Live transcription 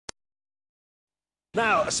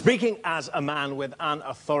Now, speaking as a man with an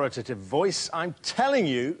authoritative voice, I'm telling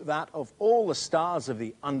you that of all the stars of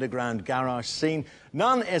the underground garage scene,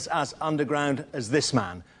 none is as underground as this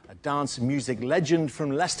man, a dance music legend from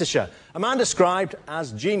Leicestershire, a man described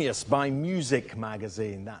as genius by Music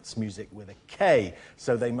magazine. That's music with a K,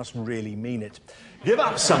 so they must really mean it. Give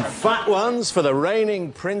up some fat ones for the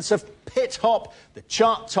reigning prince of pit hop, the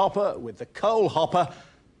chart topper with the coal hopper,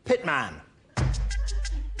 Pitman.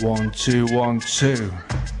 1, 2, 1, 2.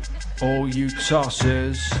 All you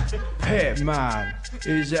tossers, Pitman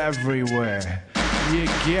is everywhere. You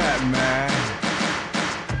get me?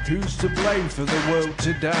 Who's to blame for the world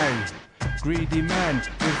today? Greedy men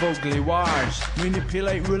with ugly wives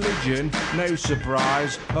manipulate religion, no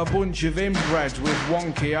surprise. A bunch of inbreds with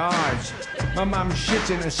wonky eyes. My mum's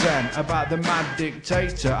shitting a cent about the mad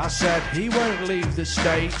dictator. I said he won't leave the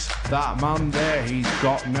States. That man there, he's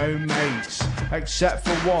got no mates, except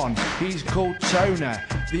for one, he's called Toner.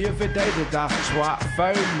 The other day the daft twat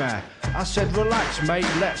phoned me. I said relax mate,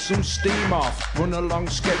 let some steam off. Run along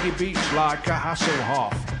Skeggy Beach like a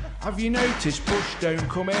Hasselhoff. Have you noticed Bush don't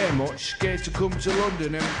come here much? Scared to come to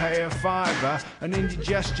London and pay a £5. An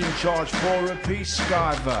indigestion charge for a peace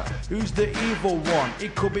skiver. Who's the evil one?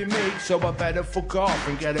 It could be me, so I better fuck off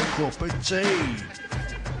and get a cup of tea.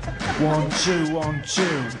 1, 2, 1,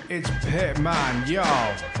 2. It's Pitman, yo.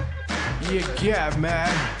 You get me?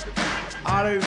 I don't